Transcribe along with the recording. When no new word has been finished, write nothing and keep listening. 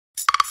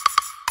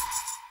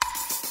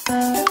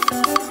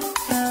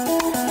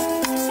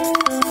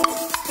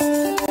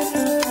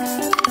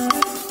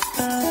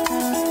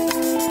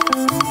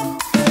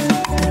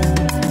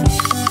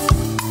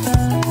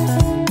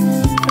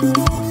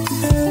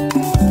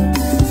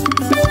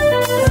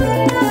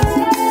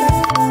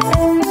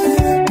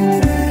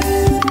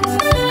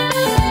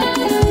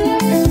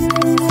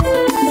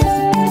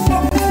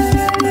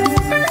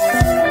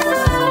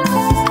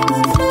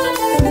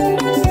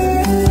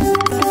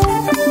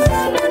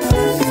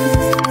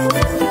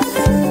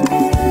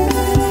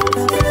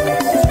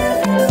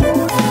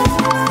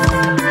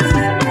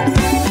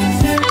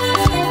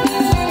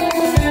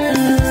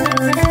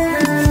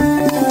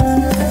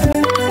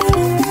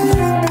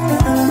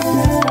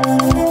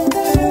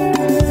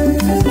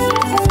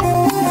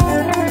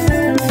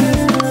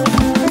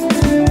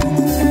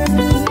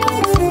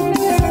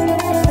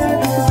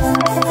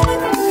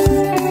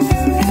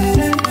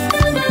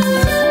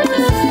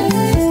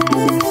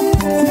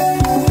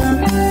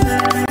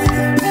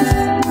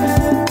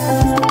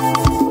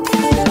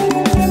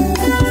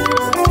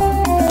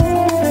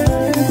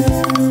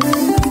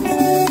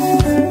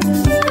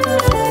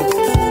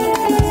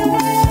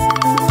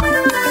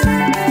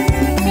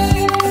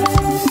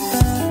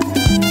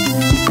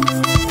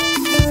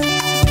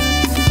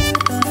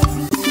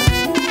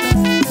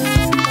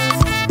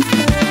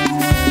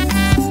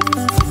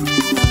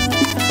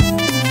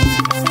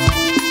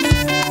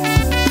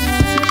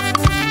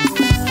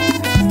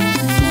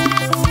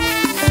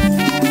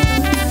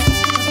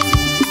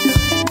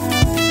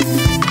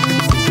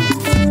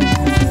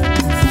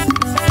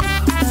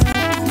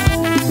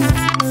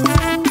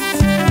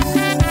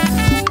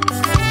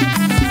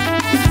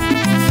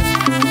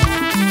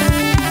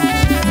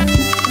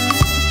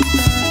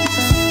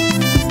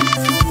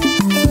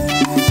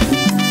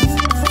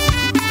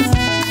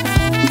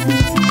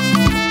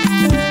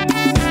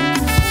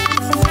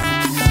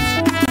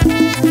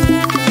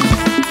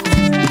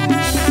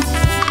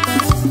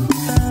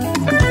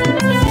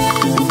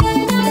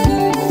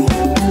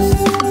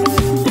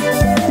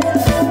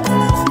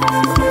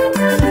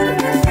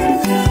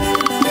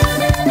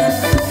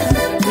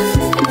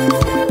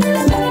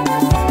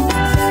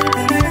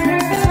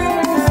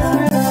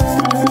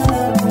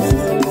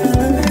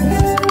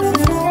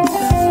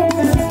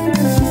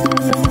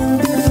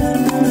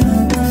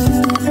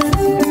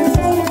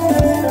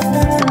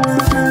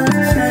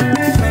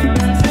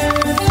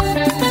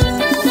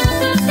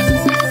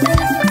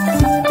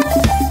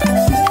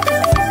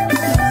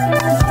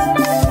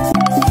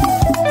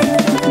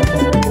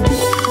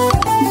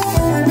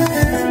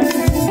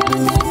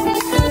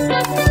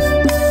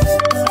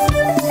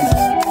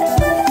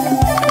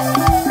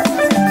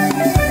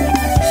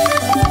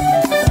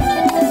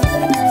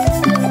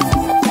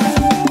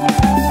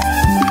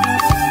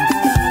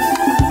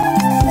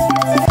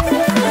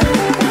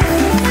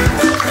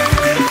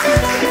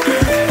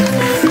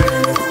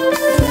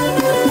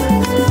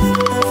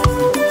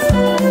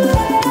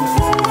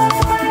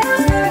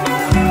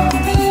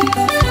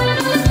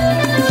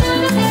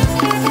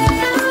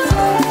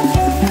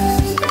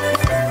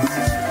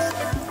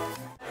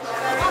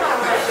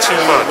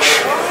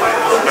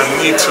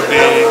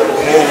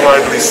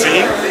widely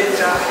seen.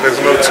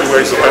 There's no two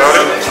ways about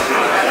it.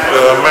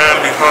 The man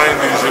behind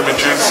these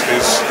images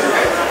is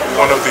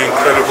one of the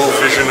incredible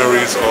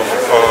visionaries of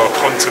our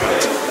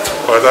continent.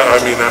 By that I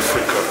mean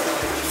Africa.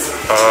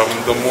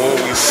 The more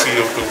we see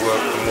of the work,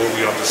 the more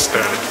we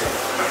understand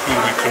who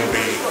we can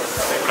be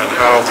and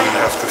how we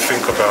have to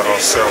think about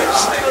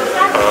ourselves.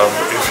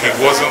 If he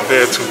wasn't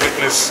there to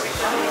witness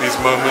these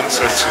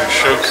moments and to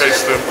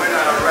showcase them,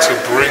 to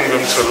bring them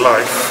to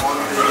life,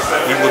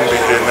 we wouldn't be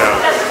here now.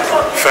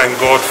 Thank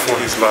God for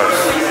his life.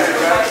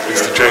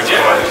 Mr. James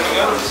Barnor.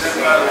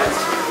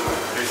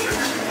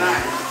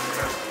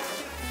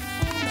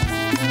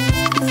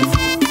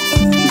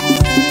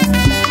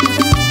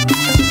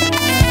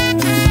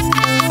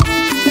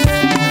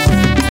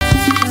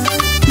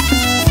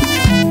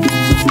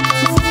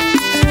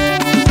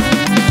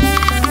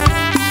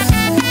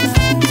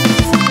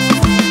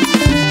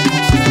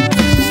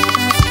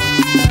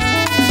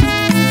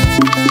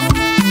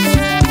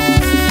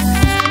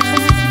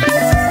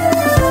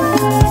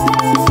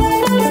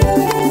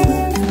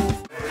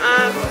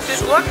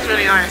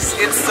 Nice.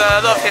 It's a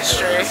lot of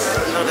history.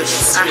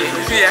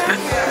 Yeah.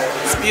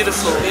 It's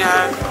beautiful.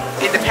 Yeah.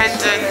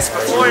 Independence,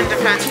 before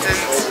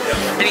independence,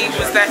 and he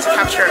was there to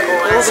capture it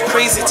all. All the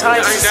crazy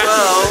times as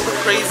well. All the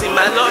crazy a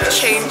lot of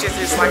changes in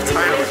his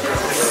lifetime.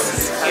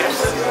 It's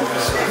beautiful.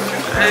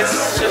 And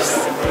it's just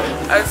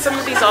some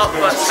of these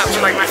artworks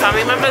capture like my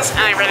family members, and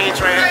I really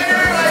enjoy it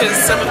because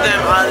some of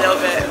them are a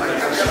little bit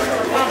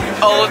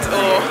old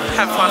or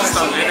have passed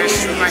on, and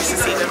it's nice to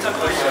see them.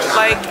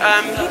 Like,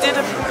 he did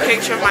a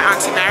picture of my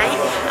Auntie Mary.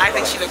 I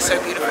think she looks so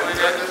beautiful in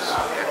it.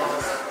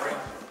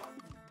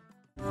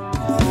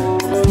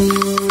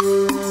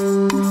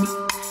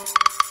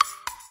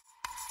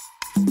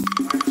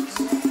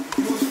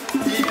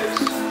 Leaders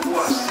who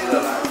are still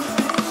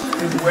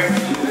alive is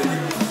working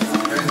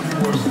and he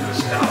was in the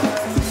scout.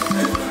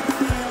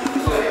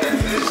 So, and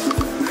this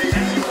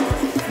lady,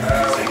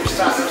 we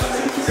started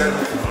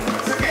together.